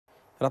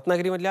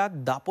रत्नागिरीमधल्या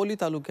दापोली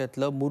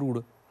तालुक्यातलं मुरुड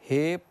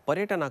हे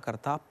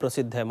पर्यटनाकरता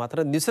प्रसिद्ध आहे।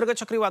 मात्र निसर्ग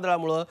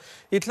चक्रीवादळामुळे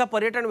इथला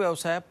पर्यटन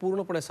व्यवसाय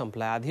पूर्णपणे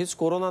संपलाय। आधीच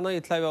कोरोनानं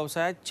इथला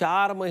व्यवसाय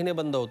 4 महिने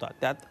बंद होता।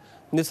 त्यात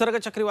निसर्ग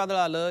चक्रीवादळ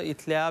आलं,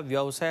 इथल्या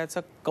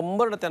व्यवसायाचं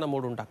कंबरड त्यानं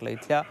मोडून टाकलं।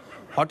 इथल्या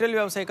हॉटेल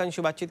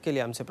व्यावसायिकांशी बातचीत केली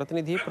आमचे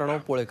प्रतिनिधी प्रणव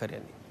पोळेकर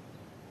यांनी।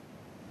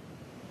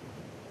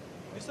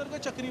 निसर्ग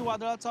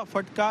चक्रीवादळाचा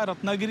फटका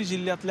रत्नागिरी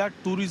जिल्ह्यातल्या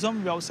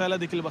टुरिझम व्यवसायाला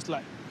देखील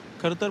बसलाय।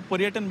 खरं तर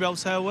पर्यटन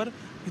व्यवसायावर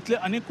इथले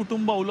अनेक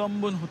कुटुंब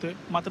अवलंबून होते।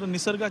 मात्र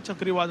निसर्ग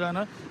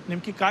चक्रीवादळानं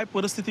नेमकी काय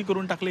परिस्थिती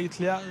करून टाकली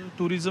इथल्या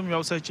टुरिझम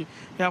व्यवसायाची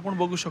हे आपण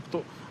बघू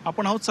शकतो।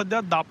 आपण आहोत सध्या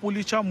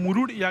दापोलीच्या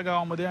मुरुड या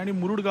गावामध्ये आणि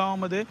मुरुड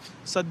गावामध्ये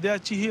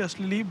सध्याची ही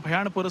असलेली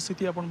भयान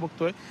परिस्थिती आपण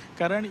बघतोय।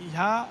 कारण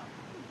ह्या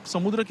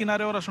समुद्र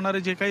किनाऱ्यावर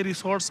असणारे जे काही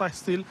रिसॉर्ट्स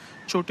असतील,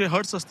 छोटे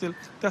हट्स असतील,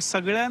 त्या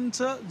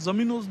सगळ्यांचं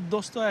जमीन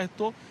उद्ध्वस्त आहे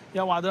तो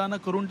या वादळानं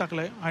करून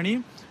टाकलं आहे। आणि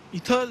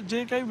इथं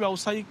जे काही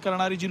व्यावसायिक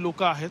करणारी जी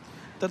लोकं आहेत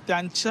तर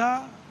त्यांच्या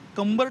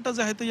कंबरट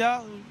जे आहे ते या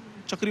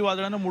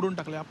चक्रीवादळानं मोडून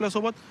टाकले।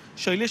 आपल्यासोबत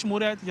शैलेश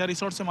मोरे आहेत, या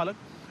रिसॉर्टचे मालक।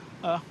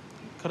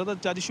 खरं तर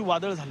ज्या दिवशी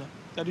वादळ झालं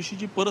त्या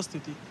दिवशीची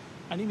परिस्थिती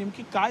आणि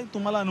नेमकी काय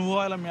तुम्हाला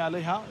अनुभवायला मिळालं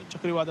ह्या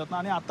चक्रीवादळातनं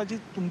आणि आताची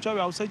तुमच्या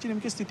व्यवसायाची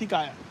नेमकी स्थिती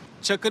काय आहे?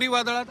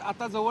 चक्रीवादळात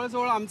आता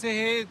जवळजवळ आमचे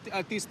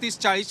हे 30-30,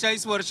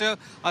 40-40 वर्ष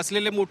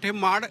असलेले मोठे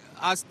माड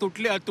आज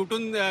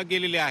तुटून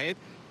गेलेले आहेत।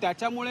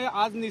 त्याच्यामुळे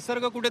आज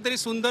निसर्ग कुठेतरी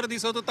सुंदर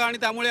दिसत होता आणि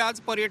त्यामुळे आज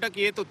पर्यटक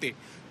येत होते।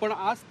 पण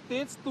आज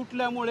तेच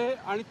तुटल्यामुळे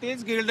आणि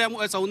तेच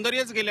गेल्यामुळे,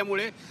 सौंदर्यच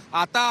गेल्यामुळे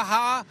आता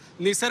हा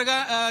निसर्ग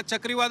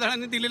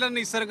चक्रीवादळाने दिलेला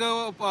निसर्ग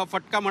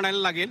फटका म्हणायला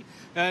लागेल,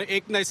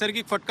 एक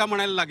नैसर्गिक फटका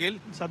म्हणायला लागेल।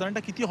 साधारणतः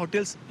किती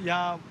हॉटेल्स या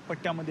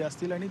पट्ट्यामध्ये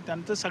असतील आणि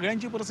त्यांचं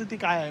सगळ्यांची परिस्थिती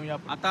काय आहे?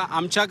 आता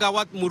आमच्या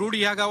गावात मुरुड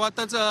ह्या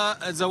गावातच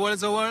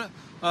जवळजवळ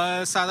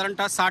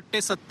साधारणतः 60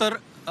 ते 70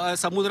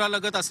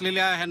 समुद्रालगत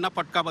असलेल्या ह्यांना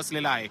फटका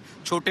बसलेला आहे।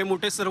 छोटे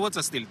मोठे सर्वच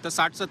असतील तर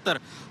 60-70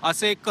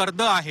 असे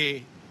कर्द आहे,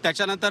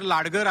 त्याच्यानंतर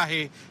लाडगर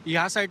आहे,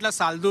 ह्या साईडला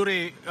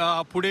सालदोरे,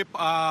 पुढे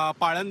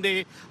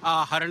पाळंदे,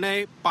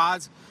 हरणे,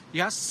 पाज,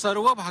 ह्या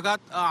सर्व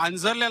भागात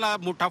आंजरल्याला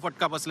मोठा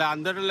फटका बसला।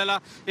 आंजरल्याला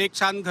एक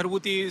छान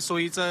घरगुती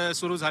सोयीचं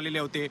सुरू झालेले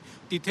होते,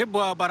 तिथे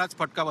बराच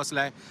फटका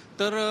बसला आहे।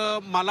 तर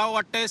मला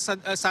वाटतंय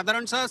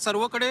साधारणतः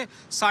सर्वकडे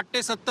 60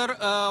 ते 70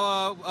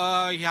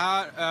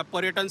 ह्या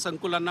पर्यटन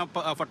संकुलांना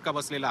फटका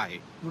बसलेला आहे।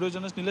 Video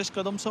journalist Nilesh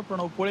कदमसह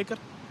Pranab Polekar,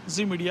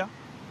 Zee media,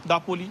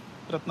 Dapoli,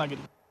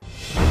 Ratnagiri.